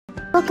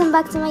welcome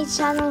back to my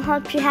channel.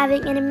 Hope you're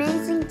having an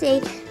amazing day.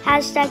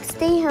 Hashtag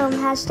stay home,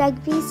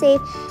 hashtag be safe.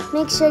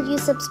 Make sure you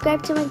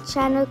subscribe to my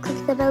channel,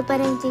 click the bell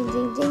button, ding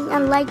ding ding,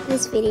 and like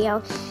this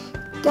video.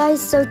 Guys,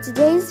 so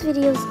today's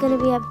video is going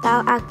to be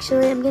about,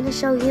 I'm going to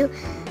show you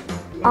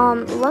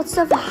lots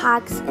of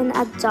hacks in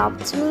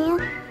Adopt Me.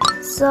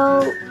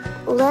 So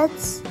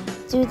let's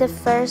do the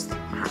first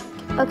hack.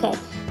 Okay,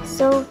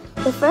 so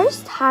the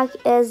first hack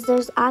is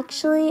there's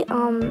actually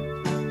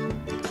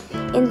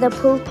in the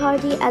pool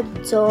party a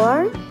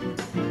door,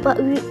 but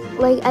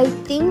I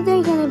think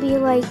they're gonna be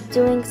like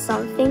doing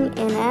something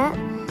in it.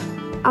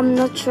 I'm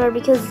not sure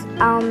because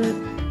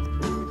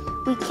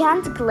we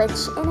can't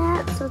glitch in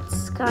it, so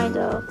it's kind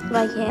of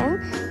like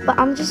him, but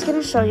I'm just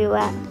gonna show you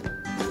it.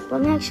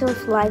 Let me actually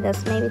fly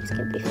this, maybe it's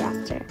gonna be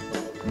faster.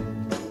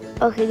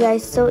 Okay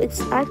guys, so it's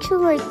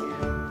actually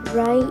like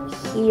right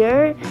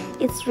here.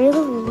 It's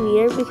really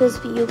weird because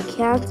you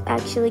can't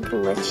actually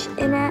glitch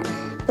in it,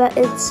 but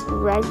it's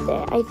right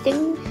there. I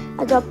think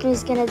Adopt Me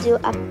is gonna do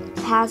a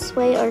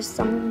pathway or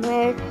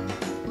somewhere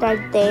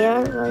right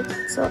there, like,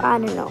 so I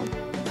don't know,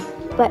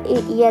 but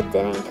it yet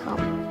didn't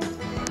come.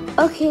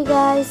 Okay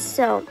guys,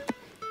 so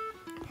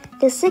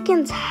the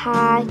second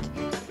hack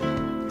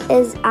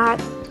is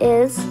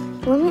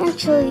let me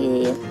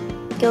actually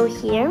go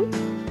here.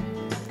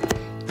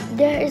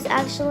 There is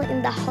actually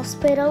in the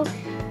hospital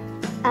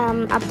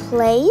a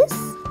place.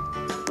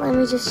 Let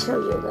me just show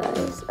you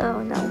guys.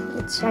 Oh no,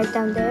 it's right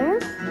down there.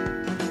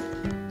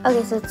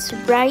 Okay, so it's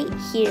right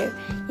here.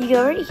 You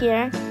go right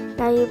here.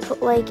 Now you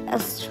put like a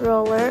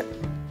stroller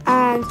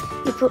and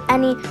you put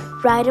any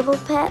rideable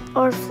pet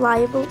or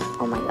flyable.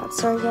 Oh my god,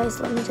 sorry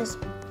guys, let me just.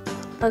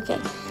 Okay,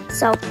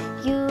 so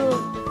you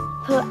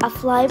put a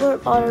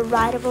flyable or a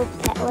rideable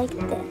pet like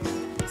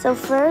this. So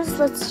first,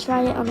 let's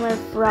try it on my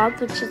frog,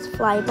 which is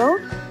flyable.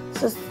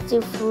 So let's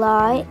do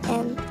fly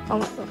and oh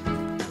my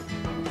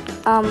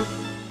god.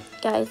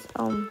 Guys,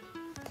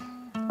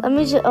 let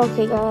me just,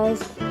 okay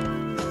guys.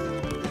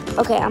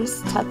 Okay, I'm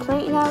stuck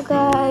right now,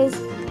 guys.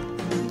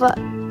 But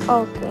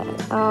okay,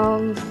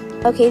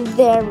 okay,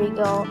 there we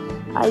go.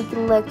 I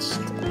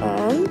glitched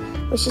in,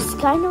 which is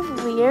kind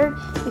of weird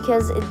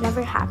because it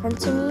never happened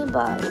to me,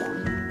 but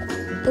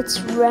yeah.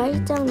 It's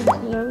right down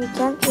here. We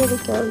can't really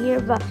go here,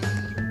 but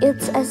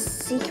it's a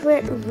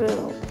secret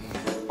room.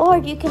 Or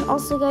you can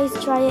also, guys,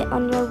 try it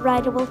on your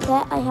rideable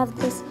pet. I have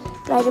this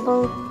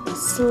rideable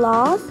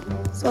sloth,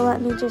 so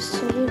let me just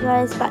show you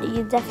guys, but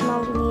you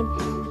definitely need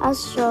a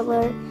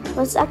stroller.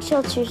 Let's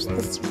actually choose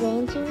this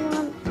reindeer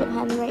one, put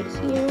him right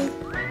here.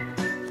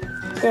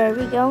 There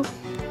we go.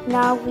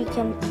 Now we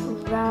can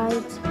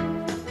ride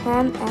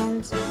him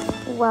and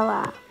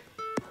voila,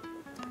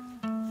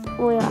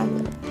 we are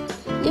on.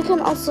 You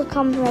can also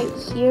come right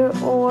here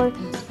or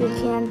you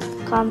can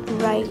come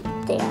right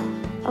there.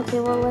 Okay,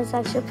 well, let's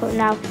actually put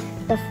now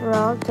the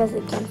frog because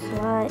it can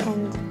fly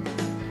and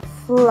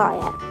fly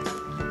it.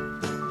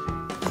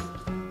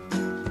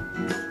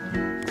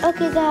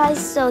 Okay guys,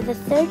 so the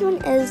third one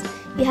is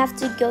you have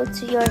to go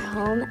to your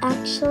home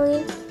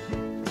actually.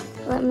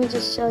 Let me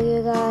just show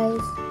you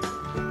guys.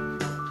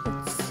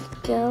 Let's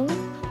go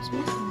to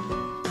my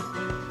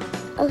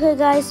home. Okay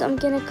guys, so I'm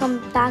gonna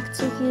come back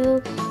to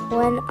you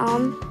when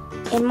I'm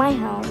in my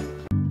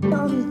home.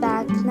 I'm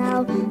back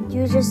now.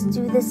 You just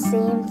do the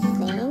same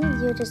thing.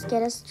 You just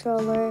get a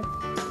stroller,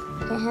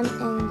 get him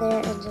in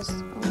there, and just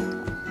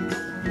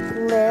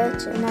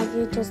glitch, and now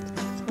you just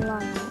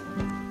fly.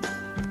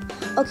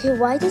 Okay,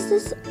 why does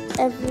this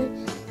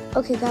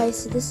okay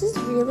guys, so this is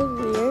really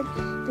weird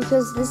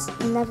because this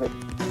never,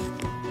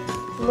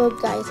 look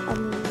guys,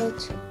 I'm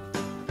literally,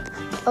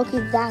 okay,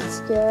 that's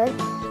good.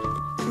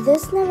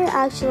 This never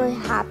actually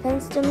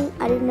happens to me.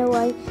 I don't know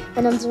why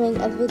when I'm doing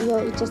a video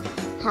it just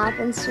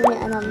happens to me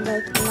and I'm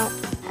like, no,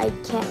 I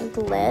can't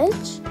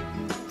glitch.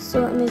 So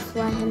let me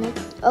fly him in.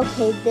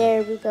 Okay,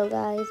 there we go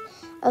guys.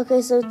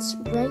 Okay, so it's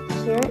right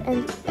here,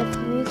 and if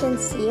you can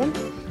see him,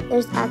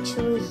 there's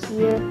actually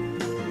here,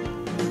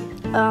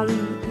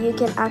 you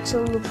can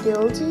actually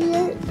build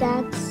here.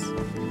 That's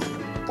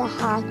the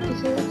hack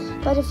here.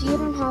 But if you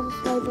don't have a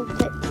flyable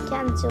pet, you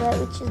can't do it,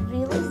 which is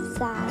really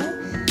sad.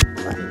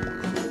 But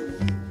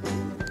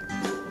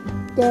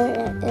there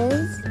it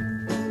is.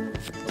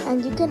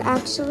 And you can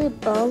actually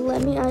build.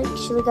 Let me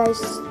actually,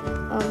 guys,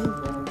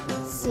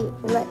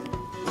 let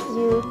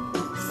you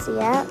see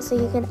it. So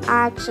you can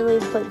actually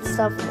put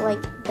stuff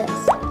like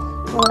this.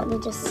 Well, let me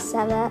just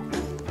set it.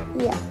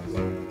 Yeah.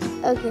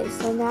 Okay,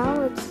 so now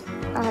let's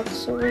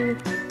actually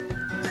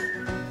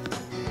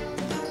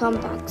come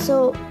back.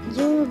 So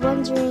you're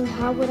wondering,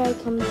 how would I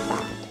come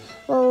back?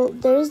 Well,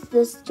 there's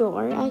this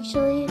door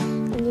actually,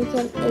 and you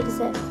can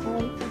exit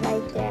home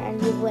right there,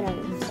 and you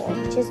wouldn't fall,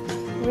 which is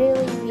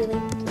really, really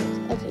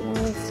good. Okay,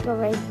 now let's go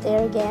right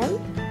there again.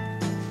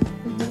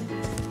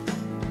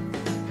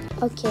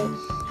 Okay,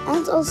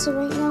 and also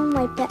right now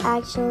my pet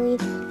actually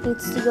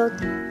needs to go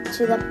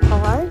to the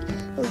park.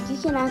 Well, you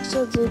can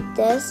actually do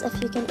this if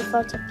you can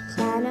afford a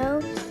piano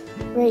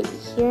right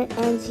here,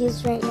 and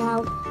he's right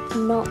now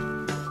not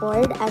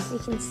bored, as you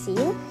can see.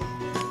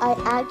 I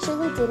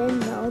actually didn't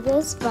know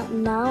this, but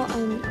now I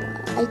know.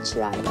 I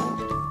tried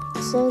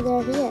it. So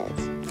there he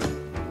is.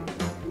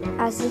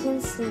 As you can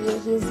see,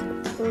 he's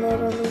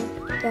literally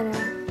gonna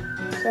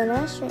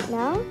finish right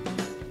now.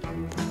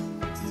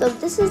 So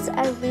this is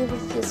a really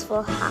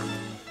useful hack.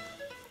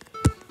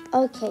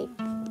 Okay.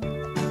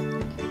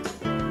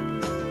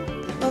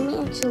 Let me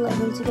actually let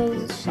him to go to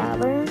the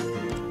shower.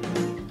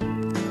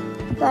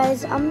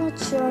 Guys, I'm not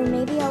sure.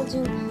 Maybe I'll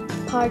do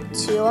part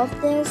 2 of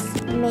this.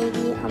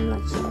 Maybe, I'm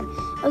not sure.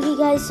 Okay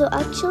guys, so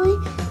actually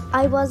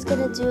I was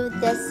gonna do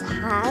this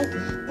hack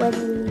when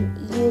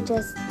you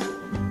just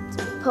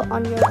put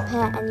on your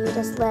pen and you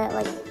just let it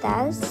like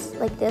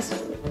this.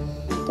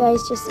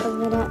 Guys, just a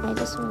minute. I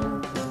just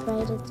wanna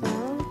write it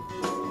down.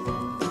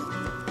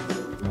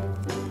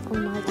 Oh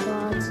my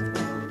god.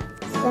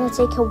 It's gonna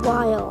take a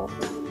while.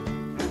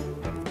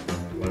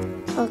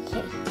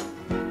 Okay.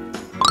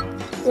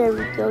 There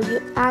we go.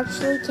 You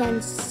actually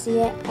can see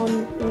it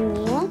on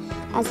me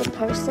as a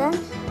person,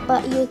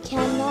 but you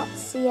cannot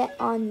see it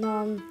on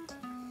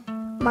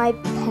my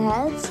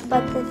pets.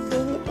 But the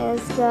thing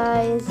is,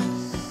 guys,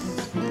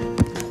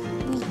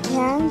 we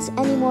can't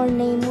anymore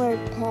name our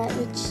pet,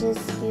 which is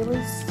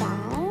really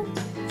sad.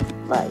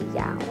 But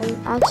yeah,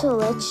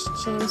 let's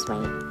change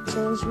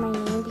my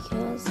name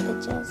because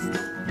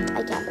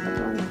I can't be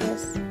doing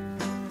this.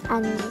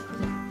 And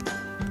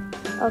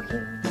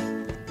okay.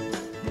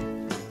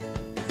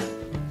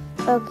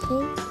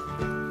 Okay,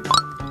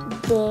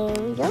 there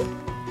we go.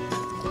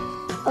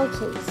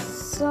 Okay,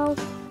 so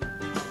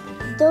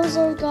those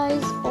are,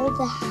 guys, all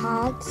the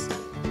hacks.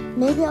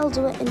 Maybe I'll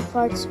do it in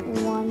part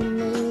 1.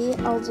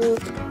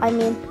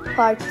 Maybe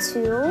part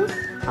 2.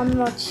 I'm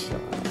not sure.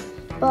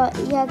 But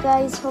yeah,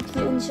 guys, hope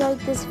you enjoyed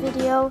this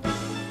video.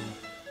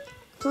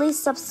 Please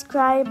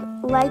subscribe,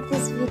 like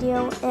this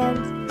video,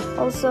 and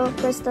also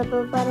press the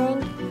bell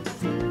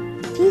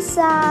button. Peace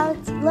out.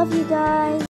 Love you guys.